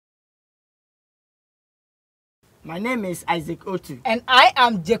My name is Isaac Otu. And I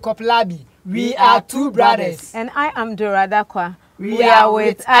am Jacob Labi. We are two brothers. And I am Dora Dakwa. We are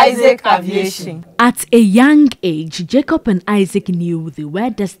with Isaac Aviation. At a young age, Jacob and Isaac knew they were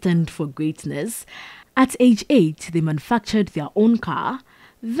destined for greatness. At age 8, they manufactured their own car.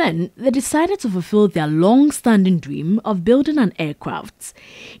 Then, they decided to fulfill their long-standing dream of building an aircraft.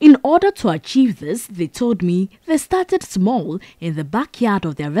 In order to achieve this, they told me they started small in the backyard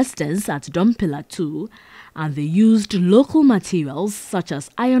of their residence at Dompila 2, and they used local materials such as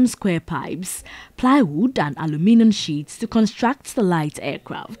iron square pipes, plywood and aluminium sheets to construct the light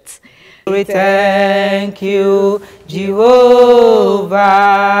aircraft. We thank you, Jehovah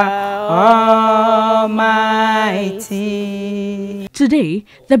Almighty. Today,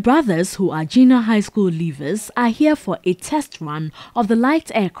 the brothers who are junior high school leavers are here for a test run of the light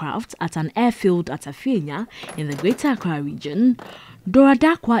aircraft at an airfield at Afienya in the Greater Accra region. Dora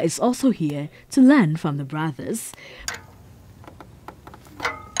Dakwa is also here to learn from the brothers.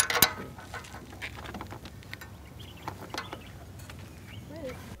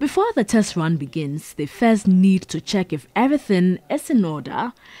 Before the test run begins, they first need to check if everything is in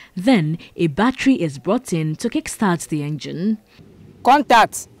order. Then, a battery is brought in to kickstart the engine.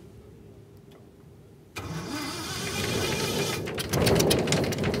 Contact.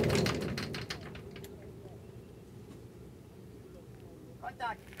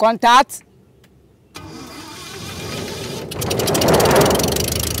 Contact.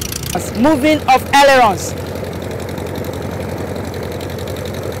 Moving of ailerons.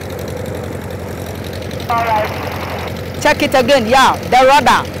 All right. Check it again. Yeah, the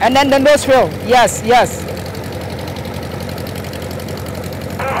rudder and then the nose wheel. Yes, yes.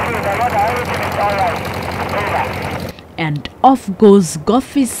 And off goes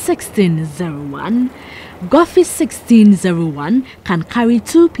Goffy 1601. Goffy 1601 can carry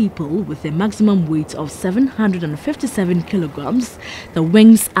 2 people with a maximum weight of 757 kilograms. The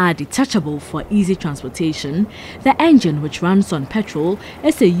wings are detachable for easy transportation. The engine, which runs on petrol,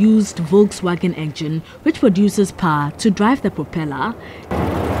 is a used Volkswagen engine which produces power to drive the propeller.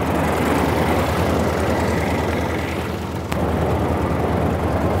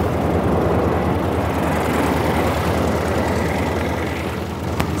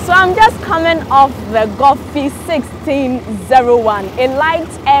 So I'm just coming off the Goffy 1601, a light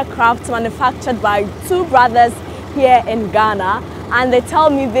aircraft manufactured by 2 brothers here in Ghana, and they tell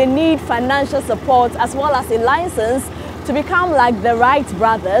me they need financial support as well as a license to become like the Wright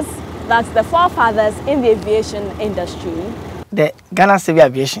brothers, that's the forefathers in the aviation industry. The Ghana Civil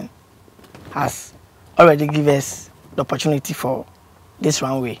Aviation has already given us the opportunity for this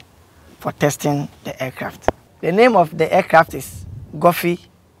runway for testing the aircraft. The name of the aircraft is Goffy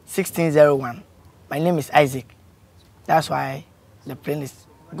 1601. My name is Isaac. That's why the plane is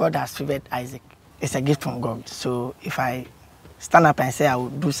God has favored Isaac. It's a gift from God. So if I stand up and say I will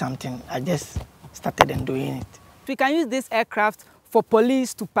do something, I just started and doing it. We can use this aircraft for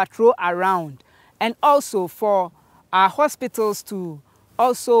police to patrol around, and also for our hospitals to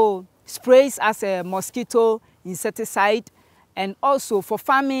also spray as a mosquito insecticide, and also for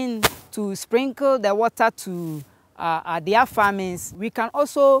farming to sprinkle the water to their farmings. We can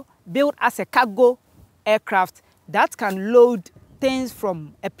also build as a cargo aircraft that can load things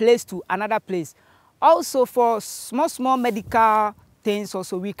from a place to another place. Also for small medical things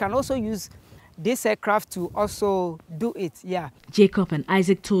also, we can also use this aircraft to also do it, yeah. Jacob and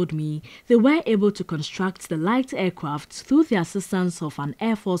Isaac told me they were able to construct the light aircraft through the assistance of an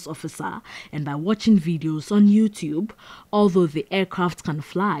Air Force officer and by watching videos on YouTube. Although the aircraft can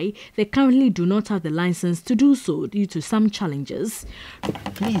fly, they currently do not have the license to do so due to some challenges.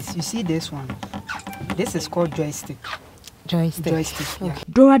 Please, you see this one? This is called joystick. Joystick, yeah.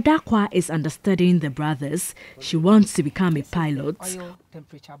 Dora Dakwa is understudying the brothers. She wants to become a pilot.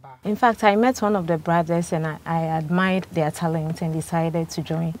 In fact, I met one of the brothers and I admired their talent and decided to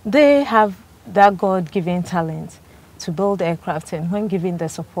join. They have that God-given talent to build aircraft, and when given the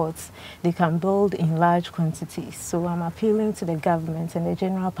support, they can build in large quantities. So I'm appealing to the government and the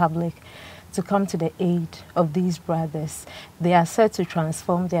general public to come to the aid of these brothers. They are set to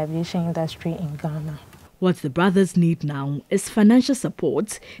transform the aviation industry in Ghana. What the brothers need now is financial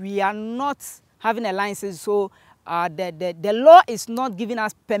support. We are not having a license, so the law is not giving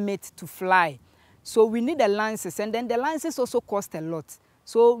us permit to fly. So we need a license, and then the license also costs a lot.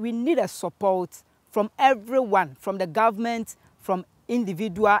 So we need a support from everyone, from the government, from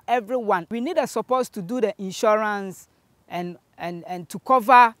individual, everyone. We need a support to do the insurance and to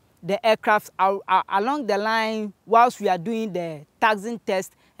cover the aircraft along the line whilst we are doing the taxing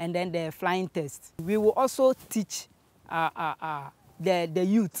test and then the flying test. We will also teach the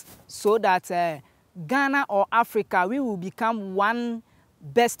youth so that Ghana or Africa, we will become one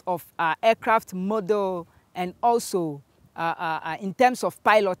best of aircraft model and also in terms of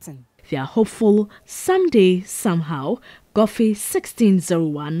piloting. They are hopeful someday, somehow, Goffey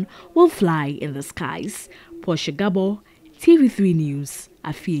 1601 will fly in the skies. Portia Gabo, TV3 News,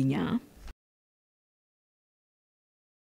 Afienya.